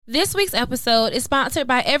This week's episode is sponsored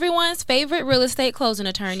by everyone's favorite real estate closing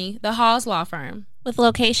attorney, the Hawes Law Firm. With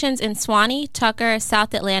locations in Swanee, Tucker,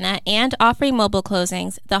 South Atlanta, and offering mobile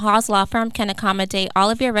closings, the Hawes Law Firm can accommodate all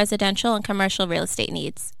of your residential and commercial real estate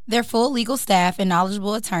needs. Their full legal staff and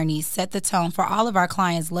knowledgeable attorneys set the tone for all of our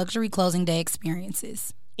clients' luxury closing day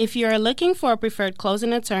experiences. If you are looking for a preferred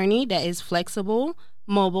closing attorney that is flexible,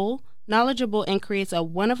 mobile, knowledgeable, and creates a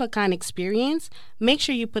one-of-a-kind experience, make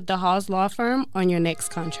sure you put the Hawes Law Firm on your next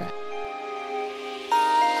contract.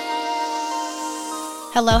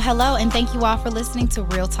 Hello, and thank you all for listening to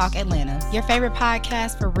Real Talk Atlanta, your favorite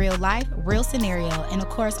podcast for real life, real scenario, and of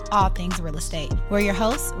course, all things real estate. We're your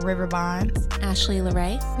hosts, River Bonds, Ashley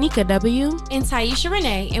LeRae, Nika W, and Taisha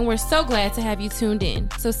Renee, and we're so glad to have you tuned in.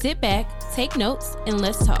 So sit back, take notes, and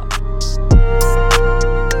let's talk.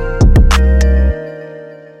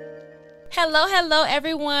 Hello,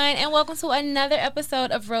 everyone, and welcome to another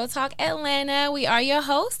episode of Real Talk Atlanta. We are your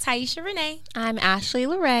hosts, Taisha Renee. I'm Ashley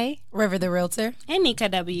LeRae, River the Realtor, and Nika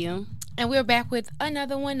W. And we're back with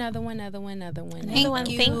another one. Thank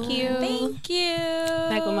you.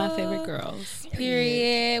 Back with my favorite girls.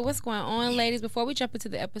 Period. What's going on, ladies? Before we jump into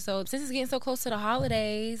the episode, since it's getting so close to the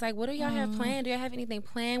holidays, like, what do y'all have planned? Do y'all have anything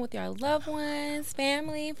planned with your loved ones,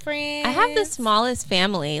 family, friends? I have the smallest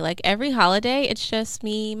family. Like, every holiday, it's just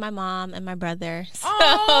me, my mom, and my brother. So,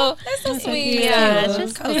 oh, that's so sweet. Yeah, it's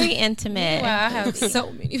just very intimate. Wow, I have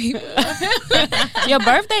so many people. Your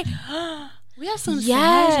birthday? We have some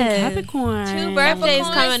Sag and Capricorn. 2 birthdays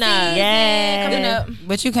coming up. Yeah, coming up.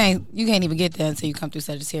 but you can't even get there until you come through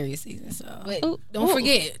Sagittarius season. So Don't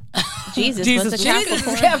forget, Jesus was a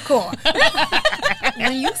Capricorn.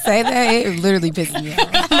 When you say that, it literally pisses me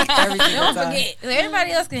off. Don't forget.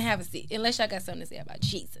 Everybody else can have a seat, unless y'all got something to say about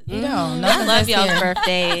Jesus. No, I love y'all's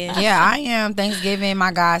birthdays. Yeah, I am. Thanksgiving,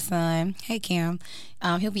 my godson. Hey, Kim.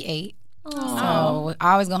 He'll be 8. So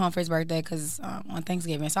I always go home for his birthday because on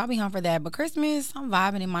Thanksgiving. So I'll be home for that. But Christmas, I'm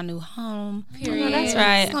vibing in my new home. Period. Oh, that's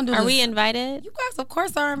right. Are we invited? You guys, of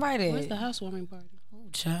course, are invited. Where's the housewarming party?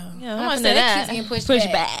 Child. Yeah, I'm what gonna happened say to that that? keeps getting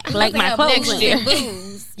pushed back. Like my clothes next year.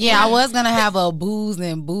 Booze. Yeah, I was gonna have a booze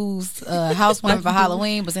housewarming for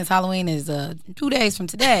Halloween, but since Halloween is 2 days from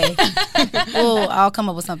today, I'll come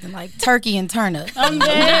up with something like turkey and turnip. I'm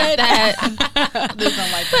dead.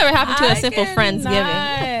 Whatever happened to a simple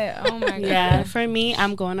Friendsgiving? Oh my god. Yeah, for me,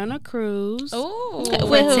 I'm going on a cruise Ooh. for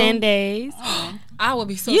With who? 10 days. I would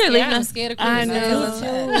be so You're scared. leaving I'm us- scared of I cruises.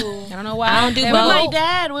 know. I don't know why. I don't do With both. my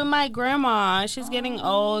dad, with my grandma. She's getting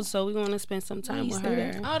old, so we want to spend some time with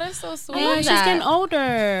her. Oh, that's so sweet. Yeah, she's that. getting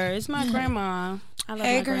older. It's my grandma. I love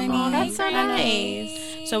Hey, my grandma. Granny. That's so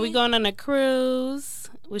nice. So we're going on a cruise,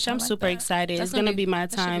 which I'm super excited. That's it's going to gonna be my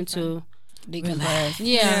that should be time fun. to Decompress.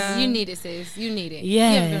 Yeah, you need it, sis. You need it.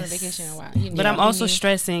 Yes. You haven't been on vacation in a while. You need But it. I'm You also need it.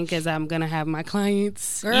 stressing because I'm going to have my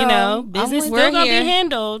clients. Girl, you know, I'm business with- still We're going to here. be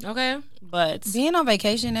handled. Okay. But Being on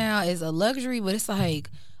vacation now is a luxury, but it's like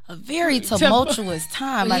a very tumultuous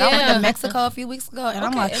time. Like I went Yeah. to Mexico a few weeks ago, and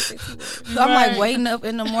I'm like, SAT word. so I'm like waiting up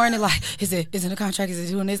in the morning, like, is it a contract? Is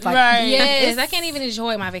it doing this? Like, right. Yes, I can't even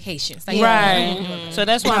enjoy my vacations. Like, Right. So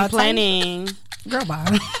that's why Yeah, I'm planning. girl,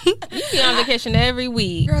 bye. You be on vacation every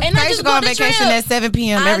week. Girl, And I I just should go on booked a vacation trip. at 7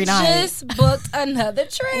 p.m. every night. I just booked another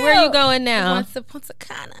trip. Where are you going now? Once to Punta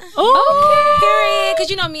Cana. Oh, Period. Because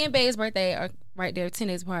you know, me and Babe's birthday are right there, 10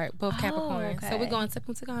 days apart, both Capricorn. okay. So we're going to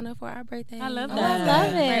Punta Cana for our birthday. I love I that.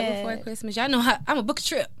 love Right it. before Christmas. Y'all know how I'm a book a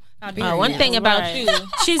trip. One thing about Right. you,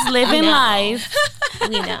 She's living life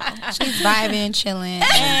we know. She's vibing, chilling.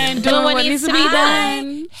 and doing what needs to be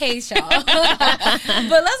done. Hey, y'all.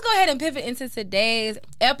 But let's go ahead and pivot into today's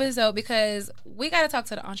episode because we got to talk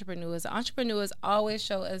to the entrepreneurs. The entrepreneurs always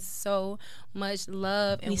show us so much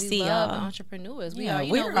love, and we see love the y'all. entrepreneurs. We Yeah, are,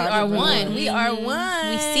 we're we are one. entrepreneurs. We are one.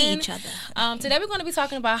 We see each other. Today we're going to be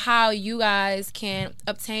talking about how you guys can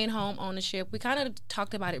obtain home ownership. We kind of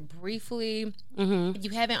talked about it briefly. If you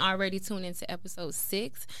haven't already tuned into episode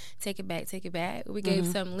 6, take it back. We gave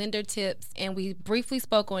some lender tips and we briefly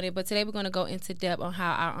spoke on it, but today we're going to go into depth on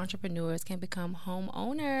how our entrepreneurs can become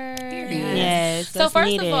homeowners. Yes. So that's first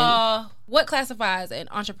needed. of all, what classifies an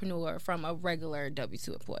entrepreneur from a regular W-2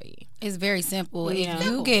 employee? It's very simple. Yeah. If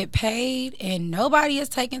you get paid and nobody is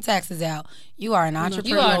taking taxes out, you are an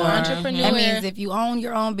entrepreneur. You are an entrepreneur. That means if you own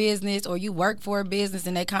your own business or you work for a business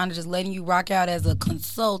and they kind of just letting you rock out as a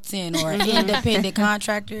consultant or an independent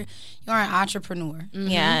contractor, you are an entrepreneur.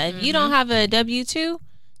 Yeah, if you don't have a W-2,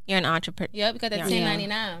 you're an entrepreneur. Yep, you got that Yeah.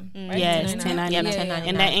 1099. Right? Yes, 1099. 1099. Yep, 1099.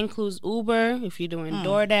 And that includes Uber, if you're doing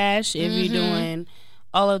DoorDash, if you're doing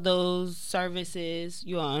all of those services,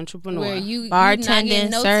 you're an entrepreneur. Where you Bartending, not getting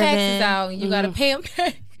no serving. taxes out and you got to pay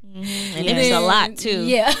them. And it's a lot too.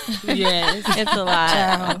 Yeah. Yes. It's a lot.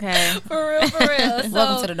 Child. Okay. For real, for real. So,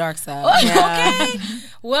 Welcome to the dark side. Okay.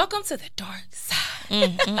 Welcome to the dark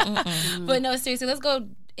side. But no, seriously, let's go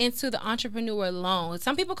into the entrepreneur loan.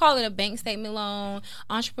 Some people call it a bank statement loan.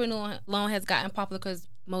 Entrepreneur loan has gotten popular because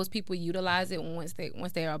most people utilize it once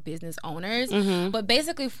they are business owners. But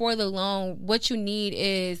basically, for the loan, what you need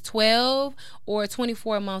is 12 or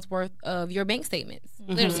 24 months worth of your bank statements.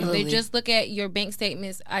 Literally, Absolutely. they just look at your bank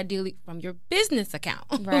statements, ideally from your business account.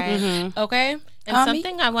 Right. Okay. And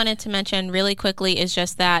something I wanted to mention really quickly is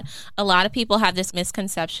just that a lot of people have this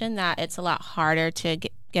misconception that it's a lot harder to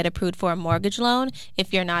get approved for a mortgage loan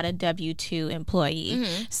if you're not a W-2 employee.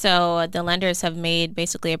 So the lenders have made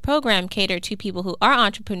basically a program catered to people who are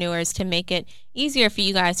entrepreneurs to make it easier for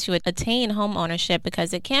you guys to attain home ownership,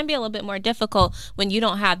 because it can be a little bit more difficult when you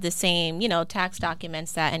don't have the same, tax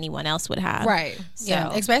documents that anyone else would have. Right. So,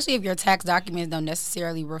 Yeah, especially if your tax documents don't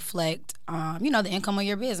necessarily reflect, the income of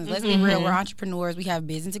your business. Let's be real, we're entrepreneurs. We have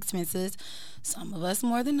business expenses. Some of us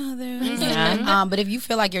more than others. Yeah. But if you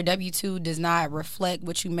feel like your W-2 does not reflect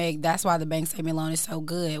what you make, that's why the bank statement loan is so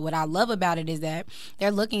good. What I love about it is that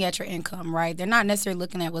they're looking at your income, right? They're not necessarily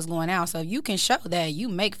looking at what's going out. So if you can show that you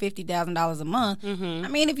make $50,000 a month, I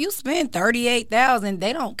mean, if you spend $38,000,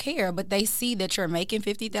 they don't care, but they see that you're making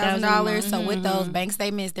 $50,000. So with those bank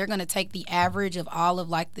statements, they're going to take the average of all of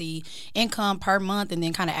like the income per month and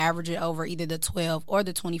then kind of average it over either the 12 or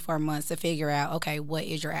the 24 months to figure out, okay, what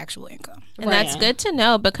is your actual income? And that's good to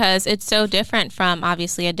know, because it's so different from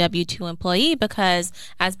obviously a W-2 employee, because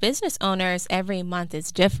as business owners, every month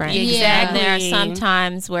is different. Exactly. And there are some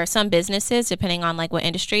times where some businesses, depending on like what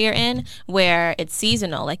industry you're in, where it's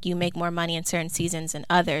seasonal, like you make more money in certain seasons than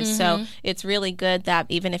others. So it's really good that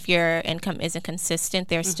even if your income isn't consistent,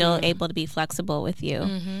 they're still able to be flexible with you.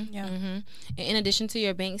 In addition to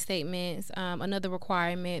your bank statements, another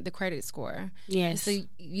requirement, the credit score. Yes. So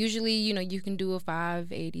usually, you can do a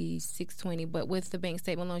 580, 620, but with the bank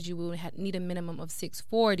statement loans, you will need a minimum of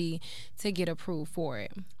 640 to get approved for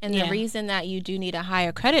it. And the reason that you do need a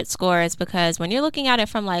higher credit score is because when you're looking at it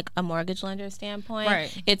from like a mortgage lender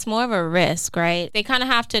standpoint, it's more of a risk, right? They kind of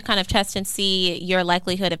have to kind of test and see your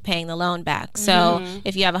likelihood of paying the loan back. So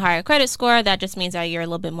if you have a higher credit score, that just means that you're a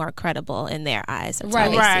little bit more credible in their eyes. That's how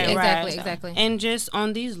they see it. Exactly. And just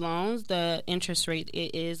on these loans, the interest rate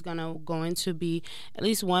is going to be at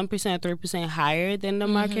least 1%, 3% higher than the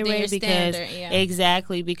market rate, because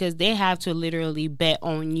exactly, because they have to literally bet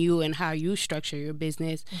on you and how you structure your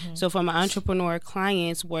business. So for my entrepreneur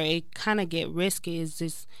clients, where it kind of get risky is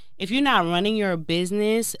just, if you're not running your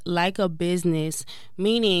business like a business,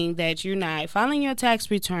 meaning that you're not filing your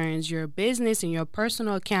tax returns, your business and your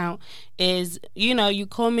personal account is, you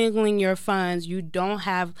commingling your funds, you don't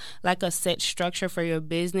have like a set structure for your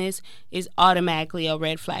business, is automatically a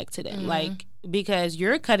red flag to them. Like, because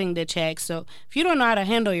you're cutting the check. So if you don't know how to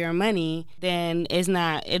handle your money, then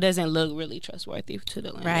it doesn't look really trustworthy to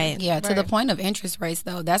the lender. Right. Yeah, to the point of interest rates,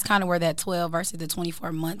 though, that's kind of where that 12 versus the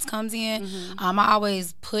 24 months comes in. I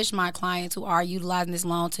always push my clients who are utilizing this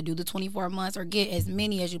loan to do the 24 months or get as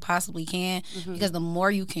many as you possibly can, because the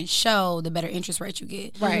more you can show, the better interest rate you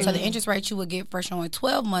get. Right. So the interest rate you would get for showing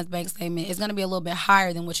 12 months bank statement is going to be a little bit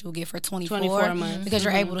higher than what you will get for 24 months. Because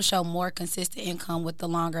you're able to show more consistent income with the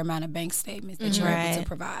longer amount of bank statements that you're able to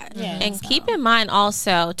provide. And keep in mind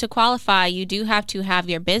also, to qualify, you do have to have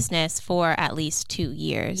your business for at least 2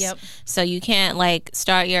 years. So you can't like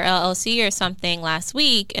start your LLC or something last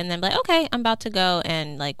week and then be like, okay, I'm about to go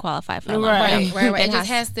and like qualify for a loan. Right. It just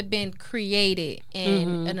has to been created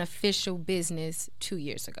in an official business 2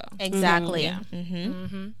 years ago. Exactly.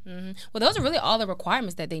 Well, those are really all the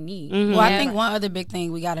requirements that they need. Well, I think one other big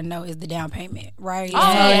thing we got to know is the down payment, right? Oh,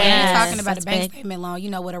 so when yes. you're talking about That's a bank big. statement loan,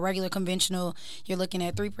 with a regular conventional, you're looking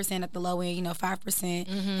at 3% at the low end, 5%,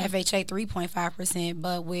 FHA 3.5%,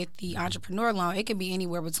 but with the entrepreneur loan, it could be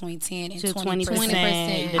anywhere between 10 and To 20%.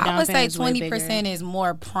 20%. I would say 20% is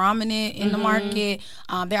more prominent in the market.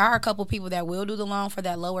 There are a couple people that will do the loan for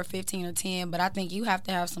that lower 15 or 10, but I think you have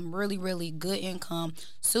to have some really, really good income,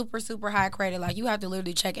 super, super high credit. Like, you have to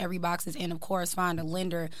literally check every boxes and, of course, find a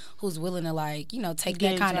lender who's willing to, take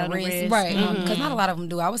that kind of risk. Right. Because not a lot of them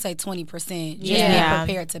do. I would say 20%. Just be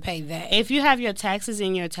prepared to pay that. If if you have your taxes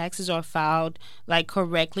and your taxes are filed like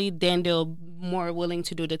correctly, then they're more willing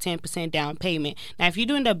to do the 10% down payment. Now, if you're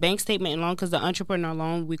doing the bank statement loan, because the entrepreneur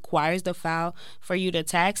loan requires the file for you to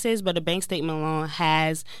taxes, but the bank statement loan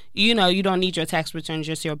has, you don't need your tax returns,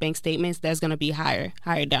 just your bank statements. That's going to be higher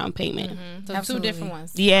down payment. So Absolutely. 2 different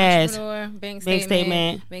ones. Yes. Entrepreneur, bank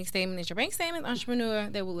statement. Bank statement is your bank statement. Entrepreneur,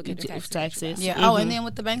 they will look at your taxes. Yeah. Oh, and then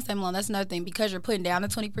with the bank statement loan, that's another thing. Because you're putting down the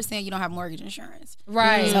 20%, you don't have mortgage insurance.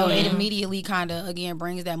 Right. So it immediately kind of, again,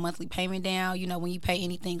 brings that monthly payment down. When you pay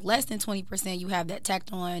anything less than 20%, you have that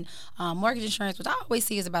tacked on mortgage insurance, which I always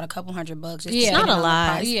see is about $200. It's not a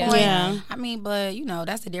lot. Yeah. I mean, but,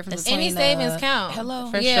 that's the difference between any savings count.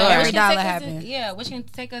 Hello. For sure. Every dollar happens. Which can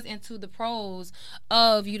take us into the pros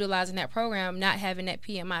of utilizing that program, not having that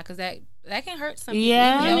PMI, because that can hurt some people.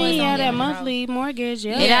 Yeah, that monthly mortgage.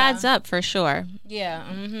 Yeah. It adds up for sure. Yeah.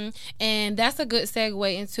 And that's a good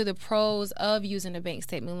segue into the pros of using a bank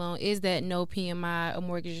statement loan is that no PMI or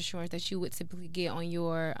mortgage insurance that you would typically get on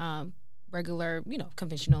your regular,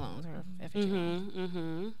 conventional loans or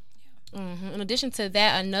FHA. In addition to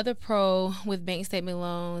that, another pro with bank statement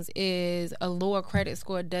loans is a lower credit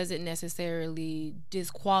score doesn't necessarily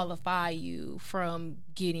disqualify you from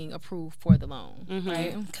getting approved for the loan,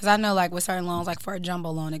 right? Because I know, like, with certain loans, like for a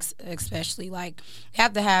jumbo loan especially, like, you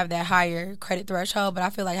have to have that higher credit threshold, but I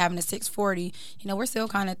feel like having a 640, we're still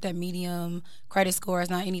kind of at that medium credit score. It's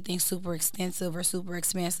not anything super extensive or super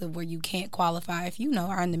expensive where you can't qualify if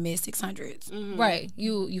are in the mid-600s. Right.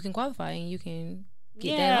 You can qualify and you can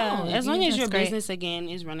get that loan. As long as your business again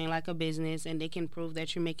is running like a business and they can prove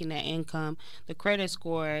that you're making that income, the credit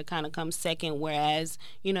score kind of comes second. Whereas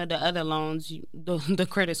the other loans, the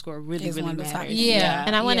credit score really matters. Yeah,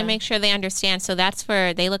 and I want to make sure they understand. So that's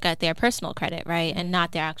where they look at their personal credit, right, and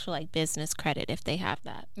not their actual like business credit if they have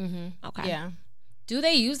that. Okay. Yeah. Do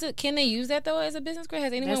they use it? Can they use that though as a business credit?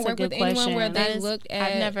 Has anyone worked with anyone where they looked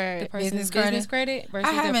at the person's business credit versus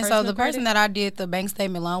I haven't. So the person that I did the bank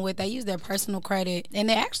statement loan with, they use their personal credit and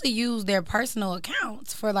they actually use their personal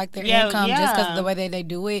accounts for like their income just because of the way they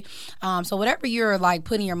do it. So whatever you're like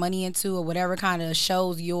putting your money into or whatever kind of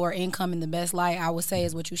shows your income in the best light, I would say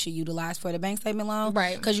is what you should utilize for the bank statement loan,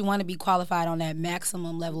 right? Because you want to be qualified on that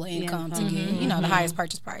maximum level of income to get the highest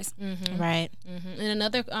purchase price, right? And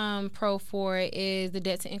another pro for it is the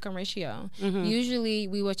debt to income ratio. Usually,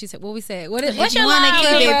 what's your line?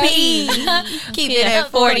 Keep it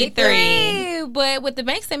at 43. But with the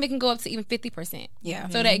bank statement, it can go up to even 50%. Yeah.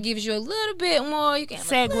 So that gives you a little bit more. You can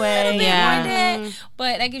segue. A little bit more debt,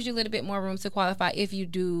 but that gives you a little bit more room to qualify if you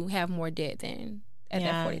do have more debt than. At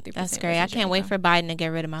that 43%. That's great. I can't wait for Biden to get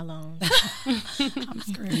rid of my loans. I'm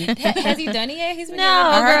screaming. Has he done it yet? He's been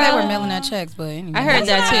I heard they were mailing out checks, but anyway. I heard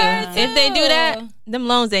that too. If they do that, them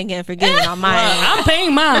loans ain't getting forgiven on my end. I'm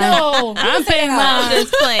paying mine. No, I'm paying mine. I'm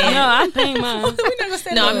just playing. No, I'm paying mine.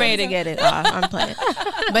 No, I'm ready to get it off. I'm playing.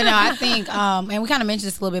 But no, I think, and we kind of mentioned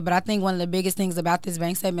this a little bit, but I think one of the biggest things about this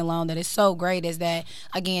bank statement loan that is so great is that,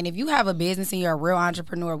 again, if you have a business and you're a real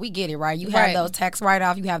entrepreneur, we get it, right? You have those tax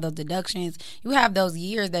write-offs, you have those deductions, you have those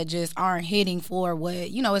years that just aren't hitting for what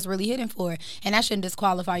it's really hitting for, and that shouldn't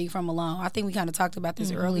disqualify you from a loan. I think we kind of talked about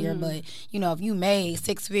this earlier, but if you made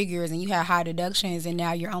 6 figures and you had high deductions and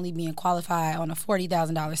now you're only being qualified on a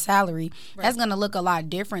 $40,000 salary, that's going to look a lot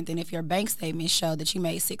different than if your bank statements show that you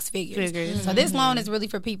made 6 figures. So this loan is really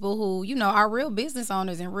for people who are real business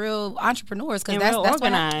owners and real entrepreneurs, because that's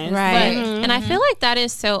organized, right? And I feel like that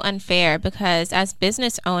is so unfair because as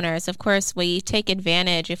business owners, of course, we take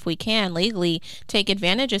advantage, if we can legally take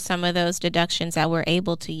advantage of some of those deductions that we're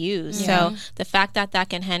able to use. So the fact that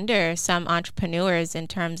can hinder some entrepreneurs in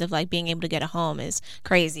terms of like being able to get a home is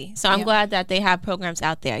crazy. So I'm glad that they have programs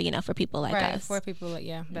out there, for people like us. For people like,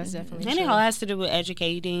 that's definitely true. And it all has to do with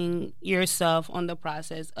educating yourself on the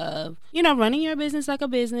process of, running your business like a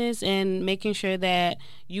business and making sure that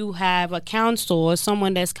you have a counsel or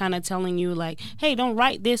someone that's kind of telling you like, hey, don't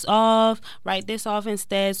write this off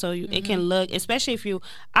instead, so it can look, especially if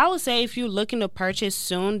you're looking to purchase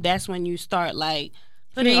soon, that's when you start like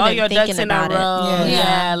putting all your ducks in a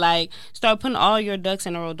row. Like start putting all your ducks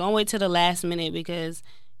in a row. Don't wait till the last minute because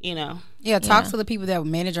talk to the people that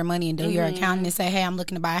manage your money and do your accounting and say, hey, I'm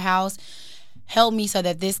looking to buy a house, help me so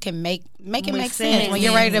that this can make it make sense. When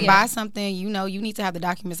you're ready to buy something, you need to have the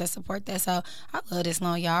documents that support that. So I love this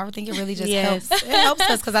loan, y'all. I think it really just helps. It helps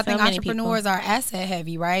us because I think entrepreneurs are asset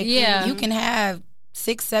heavy, right? Yeah. You can have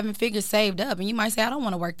 6-7 figures saved up, and you might say, I don't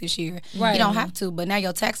want to work this year. Right. You don't have to, but now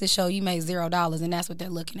your taxes show you made $0, and that's what they're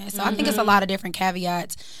looking at. So I think it's a lot of different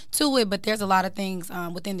caveats to it, but there's a lot of things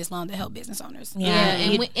within this loan to help business owners.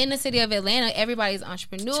 And in the city of Atlanta, everybody's an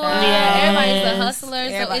entrepreneur. Everybody's a hustler.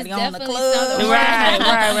 Everybody so it's on definitely the club. something.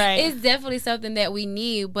 Right. It's definitely something that we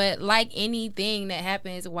need. But like anything that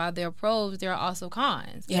happens, while there are pros, there are also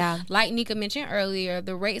cons. Yeah. Like Nika mentioned earlier,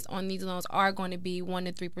 the rates on these loans are going to be 1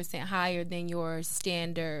 to 3% higher than your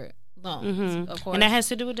standard loans, of course. And that has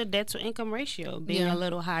to do with the debt to income ratio being a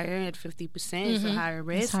little higher at 50%. Is a higher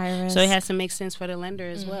risk. So it has to make sense for the lender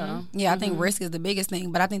as well. Yeah, I think risk is the biggest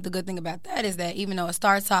thing, but I think the good thing about that is that even though it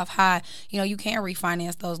starts off high, you can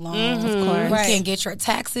refinance those loans. Of course, you can get your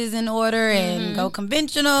taxes in order and go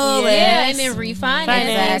conventional. And then refinance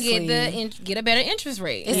and get a better interest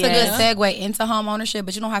rate. It's a good segue into home ownership,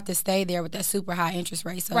 but you don't have to stay there with that super high interest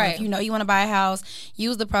rate. So if you want to buy a house,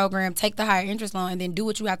 use the program, take the higher interest loan, and then do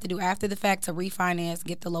what you have to do after the fact to refinance,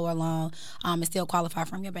 get the lower loan, and still qualify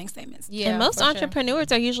from your bank statements. And most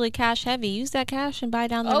entrepreneurs are usually cash heavy. Use that cash and buy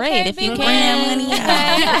down the rate if you can. You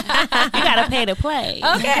gotta pay to play.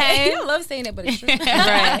 Okay. I love saying it, but it's true.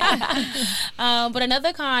 But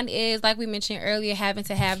another con is, like we mentioned earlier, having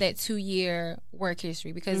to have that 2-year work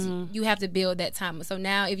history, because you have to build that time. So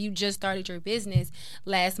now if you just started your business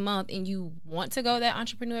last month and you want to go that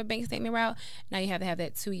entrepreneur bank statement route, now you have to have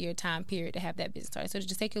that 2-year time period to have that business started. So it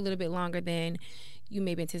just take you a little bit longer than you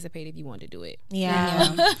maybe anticipate if you want to do it.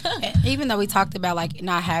 Even though we talked about like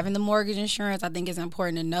not having the mortgage insurance, I think it's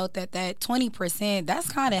important to note that 20%, that's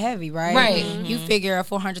kind of heavy, right? You figure a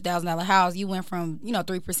 $400,000 house, you went from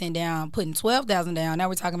 3% down, putting $12,000 down. Now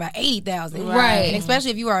we're talking about $80,000, right? And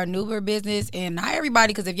especially if you are a newer business, and not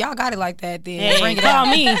everybody, because if y'all got it like that, then bring it out.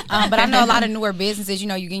 Me. But I know a lot of newer businesses,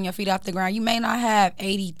 you're getting your feet off the ground. You may not have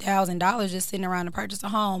 $80,000 just sitting around to purchase a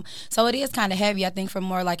home, so it is kind of heavy. I think for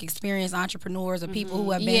more like experienced entrepreneurs or people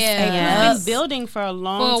who have been saving up. Been building for a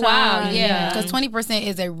long time. Because 20%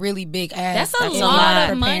 is a really big ask. That's a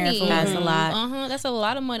lot of money. That's a lot. That's a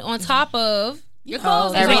lot of money on top of your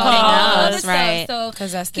clothes, everything else, right? So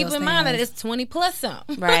keep in mind that it's 20 plus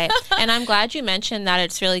something, right? And I'm glad you mentioned that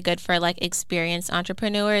it's really good for like experienced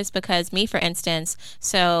entrepreneurs, because me, for instance,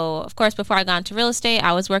 so of course before I got into real estate,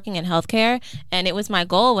 I was working in healthcare, and it was my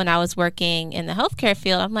goal when I was working in the healthcare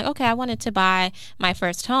field. I'm like, okay, I wanted to buy my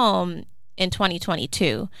first home in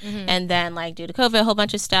 2022. And then due to COVID, a whole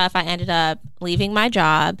bunch of stuff, I ended up leaving my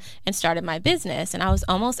job and started my business. And I was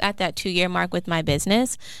almost at that 2-year mark with my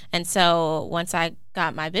business. And so once I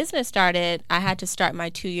got my business started, I had to start my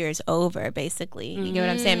 2 years over, basically. You get what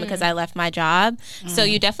I'm saying? Because I left my job. So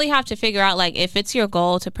you definitely have to figure out, if it's your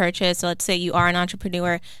goal to purchase, so let's say you are an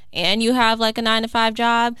entrepreneur and you have a 9-to-5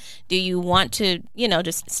 job, do you want to,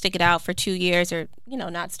 just stick it out for 2 years, or,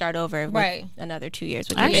 not start over with another 2 years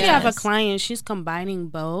with your business? I actually have a client, she's combining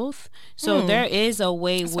both. So there is a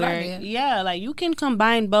way where, you can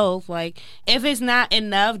combine both. If it's not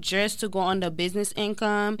enough just to go on the business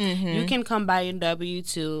income, you can combine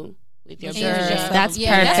W-2 with your business. That's perfect.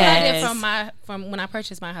 That's what I did from when I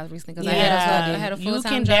purchased my house recently, because I had a full-time You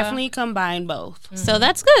can job. definitely combine both. So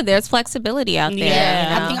that's good. There's flexibility out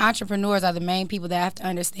there. I think entrepreneurs are the main people that have to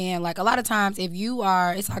understand, a lot of times if you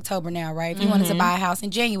are, it's October now, right? If you wanted to buy a house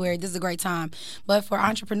in January, this is a great time. But for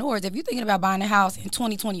entrepreneurs, if you're thinking about buying a house in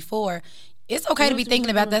 2024, it's okay to be thinking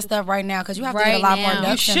about that stuff right now, because you have to get a lot more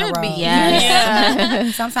ducks in a row.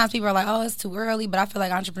 Yes. Sometimes people are like, oh, it's too early, but I feel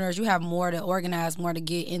like entrepreneurs, you have more to organize, more to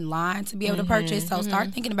get in line to be able to purchase. So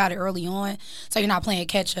start thinking about it early on, so you're not playing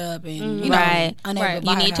catch up and unable to buy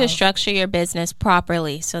You need to structure your business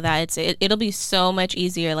properly so that it'll be so much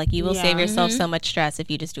easier. You will save yourself so much stress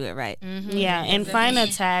if you just do it right. And find a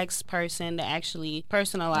tax person that actually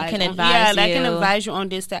personalize. That can advise you. That can advise you on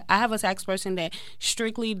this. That I have a tax person that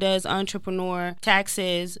strictly does entrepreneur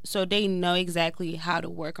taxes, so they know exactly how to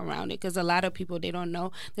work around it, because a lot of people, they don't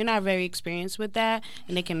know, they're not very experienced with that,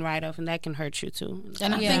 and they can write off, and that can hurt you too.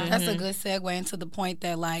 And I think that's a good segue into the point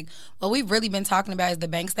that what we've really been talking about is the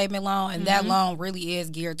bank statement loan, and that loan really is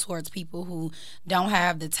geared towards people who don't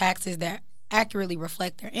have the taxes that accurately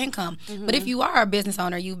reflect their income. But if you are a business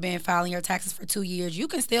owner, you've been filing your taxes for 2 years, you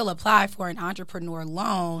can still apply for an entrepreneur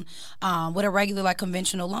loan with a regular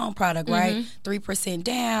conventional loan product, right? 3%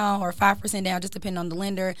 down or 5% down, just depending on the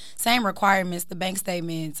lender. Same requirements, the bank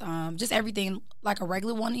statements, just everything like a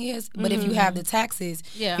regular one is, but if you have the taxes,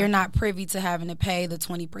 you're not privy to having to pay the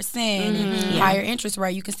 20% and higher interest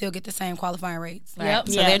rate. You can still get the same qualifying rates. Right. Yep.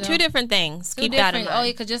 So they're two different things. Keep that in mind. Oh,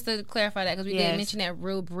 yeah, because just to clarify that, because we did mention that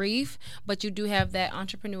real brief, but you do have that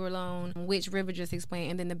entrepreneur loan, which River just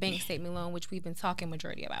explained, and then the bank statement loan, which we've been talking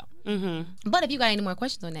majority about. But if you got any more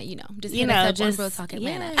questions on that, just hit us up on Real Talk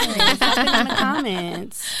Atlanta. Drop it in the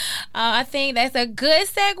comments. I think that's a good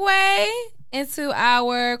segue into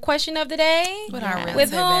our question of the day.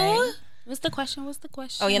 With who? What's the question?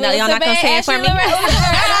 Oh, y'all not going to say it for me? You're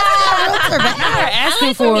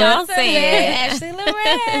asking for it. Y'all say it. Ashley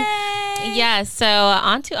Lorraine. Yes, so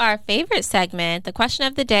on to our favorite segment, the question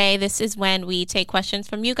of the day. This is when we take questions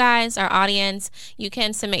from you guys, our audience. You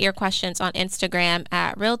can submit your questions on Instagram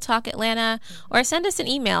at Real Talk Atlanta or send us an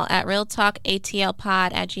email at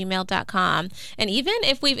realtalkatlpod@gmail.com. And even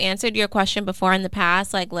if we've answered your question before in the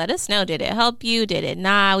past, like, let us know. Did it help you? Did it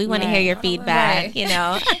not? We want to hear your feedback,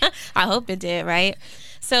 I hope it did, right?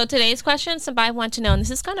 So today's question, somebody want to know, and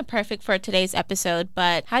this is kind of perfect for today's episode,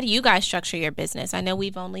 but how do you guys structure your business? I know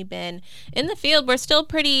we've only been in the field. We're still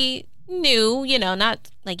pretty new,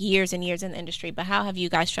 not like years and years in the industry, but how have you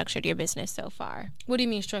guys structured your business so far? What do you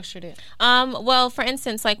mean structured it? Well, for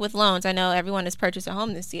instance, like with loans, I know everyone has purchased a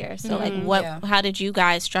home this year. So how did you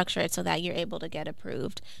guys structure it so that you're able to get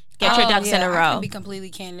approved? Get your ducks in a row. I can be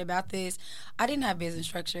completely candid about this. I didn't have business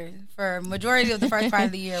structure for majority of the first part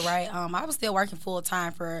of the year, right? I was still working full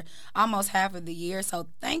time for almost half of the year. So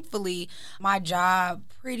thankfully, my job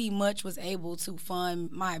pretty much was able to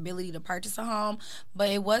fund my ability to purchase a home. But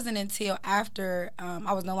it wasn't until after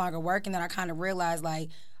I was no longer working that I kind of realized, like,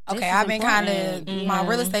 okay, I've been kind of, my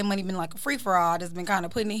real estate money been like a free-for-all. Just been kind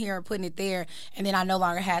of putting it here and putting it there. And then I no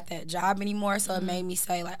longer had that job anymore. So it made me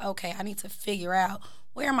say, like, okay, I need to figure out,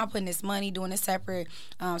 where am I putting this money, doing it separate?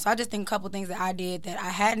 So I just think a couple things that I did that I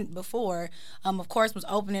hadn't before, of course, was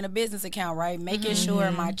opening a business account, right? Making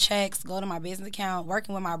sure my checks go to my business account,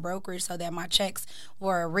 working with my brokerage so that my checks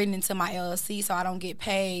were written into my LLC so I don't get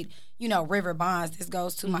paid, River Bonds. This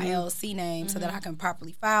goes to my LLC name so that I can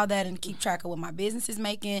properly file that and keep track of what my business is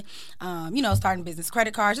making, starting business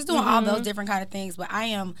credit cards, just doing all those different kind of things. But I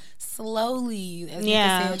am slowly, as you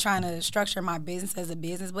can say, trying to structure my business as a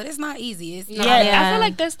business, but it's not easy. It's not, I feel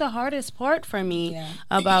like that's the hardest part for me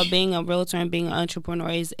about being a realtor and being an entrepreneur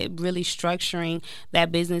is really structuring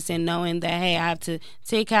that business and knowing that, hey, I have to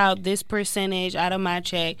take out this percentage out of my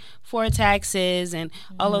check for taxes and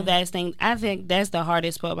all of that thing. I think that's the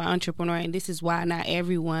hardest part about entrepreneur, and this is why not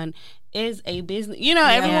everyone is a business.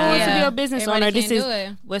 Everyone wants to be a business owner. This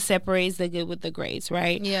is what separates the good with the greats,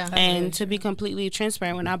 right? Yeah. And to be completely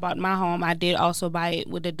transparent, when I bought my home, I did also buy it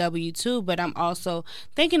with a W-2, but I'm also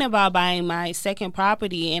thinking about buying my second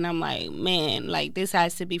property, and I'm like, man, like this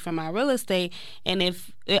has to be for my real estate. And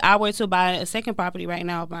if I were to buy a second property right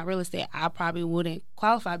now of my real estate, I probably wouldn't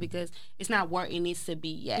qualify because it's not where it needs to be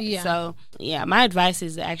yet. Yeah. So, my advice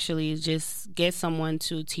is actually just get someone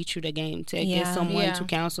to teach you the game, to get someone to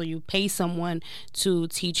counsel you, pay someone to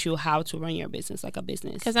teach you how to run your business like a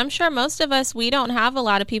business. Because I'm sure most of us, we don't have a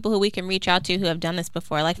lot of people who we can reach out to who have done this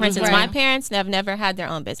before. Like, for instance, my parents have never had their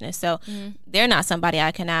own business. So they're not somebody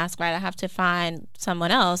I can ask, right? I have to find someone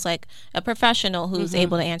else, like a professional who's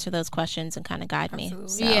able to answer those questions and kind of guide me.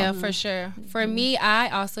 So. Yeah, for sure. For me, I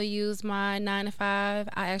also use my 9-to-5.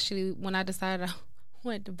 I actually, when I decided I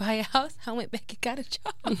wanted to buy a house, I went back and got a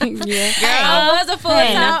job. I was a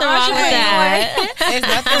full-time entrepreneur. There's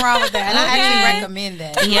nothing wrong with that. And I actually recommend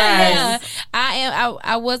that. Yes.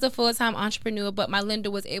 I was a full-time entrepreneur, but my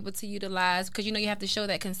lender was able to utilize, because you have to show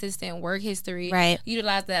that consistent work history. Right.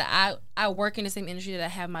 Utilize that I work in the same industry that I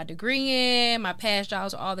have my degree in. My past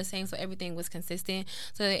jobs are all the same, so everything was consistent.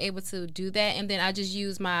 So they're able to do that. And then I just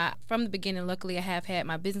use from the beginning, luckily I have had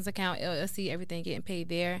my business account, LLC, everything getting paid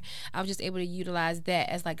there. I was just able to utilize that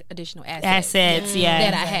as like additional assets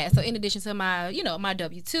that I had. So in addition to my, my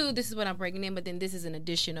W-2, this is what I'm bringing in, but then this is an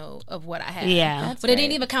additional of what I have. Yeah. But it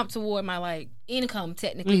didn't even count toward my like income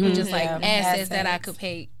technically, it was just like assets that I could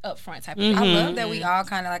pay up front type of thing. I love that we all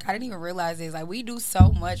kind of like, I didn't even realize this, like we do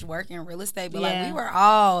so much work in real estate, but like we were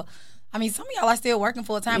all, I mean, some of y'all are still working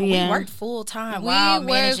full time, but we worked full time while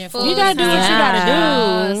managing full time. You gotta do what you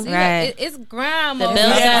gotta do. Right. It's grind. The bills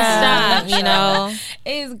don't stop,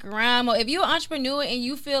 It's grind mode. If you're an entrepreneur and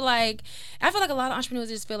you feel like, I feel like a lot of entrepreneurs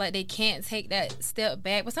just feel like they can't take that step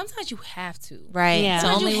back, but sometimes you have to. Right. Yeah. It's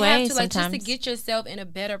the only way to, like, just to get yourself in a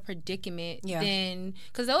better predicament than,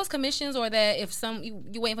 because those commissions, or that if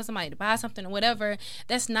you're waiting for somebody to buy something or whatever,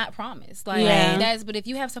 that's not promised. Like but if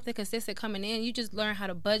you have something consistent coming in, you just learn how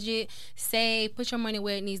to budget, save, put your money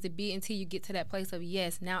where it needs to be until you get to that place of,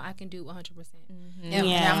 yes, now I can do 100%.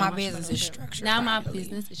 Now my business is structured. Now my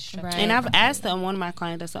business is structured. And I've asked one of my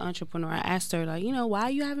clients that's an entrepreneur, I asked her, like, why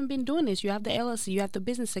you haven't been doing this? You have the LLC, you have the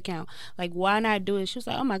business account. Like, why not do it? She was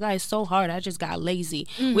like, oh my God, it's so hard. I just got lazy.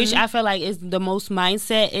 Which I feel like is the most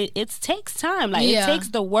mindset. It takes time. Like, it takes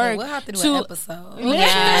the work. We'll have to do an episode.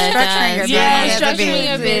 Structuring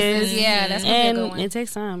your business. Yeah, that's what we're going. It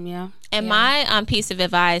takes time, And my piece of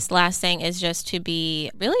advice, last thing, is just to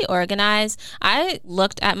be really organized. I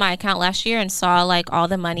looked at my account last year and saw like all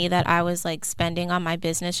the money that I was like spending on my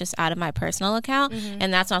business just out of my personal account.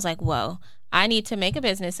 And that's when I was like, whoa. I need to make a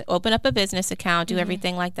business, open up a business account, do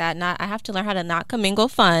everything like that. I have to learn how to not commingle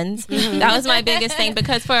funds. That was my biggest thing,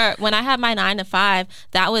 because for when I had my 9 to 5,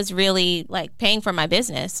 that was really like paying for my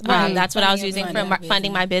business. That's what I was using for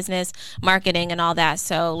funding my business, marketing, and all that.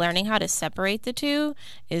 So learning how to separate the two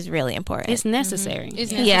is really important. It's necessary.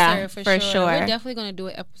 It's necessary for sure. We're definitely going to do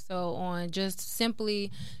an episode on just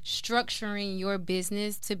simply structuring your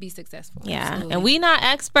business to be successful. Yeah, Absolutely. And we're not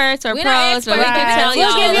experts or pros, but we can tell you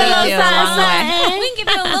all we can give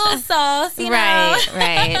you a little sauce, you know?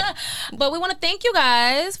 Right. But we want to thank you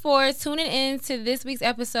guys for tuning in to this week's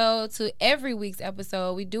episode, to every week's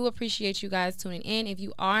episode. We do appreciate you guys tuning in. If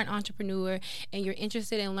you are an entrepreneur and you're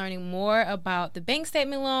interested in learning more about the bank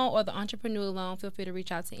statement loan or the entrepreneur loan, feel free to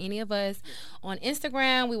reach out to any of us on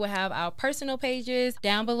Instagram. We will have our personal pages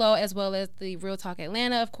down below, as well as the Real Talk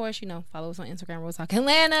Atlanta. Of course, follow us on Instagram, Real Talk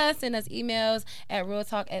Atlanta. Send us emails at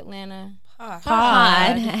realtalkatlanta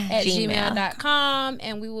pod@gmail.com,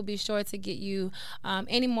 and we will be sure to get you answer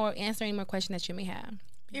any more questions that you may have.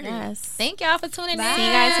 Yes. Thank y'all for tuning in. See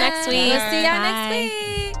you guys next week. We'll see y'all next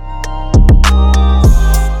week.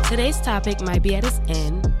 Today's topic might be at its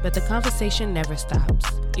end, but the conversation never stops.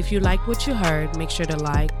 If you liked what you heard, make sure to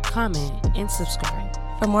like, comment, and subscribe.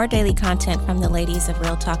 For more daily content from the ladies of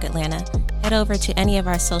Real Talk Atlanta, head over to any of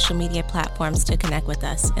our social media platforms to connect with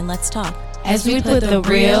us, and let's talk. As we put the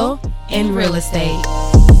real in real estate.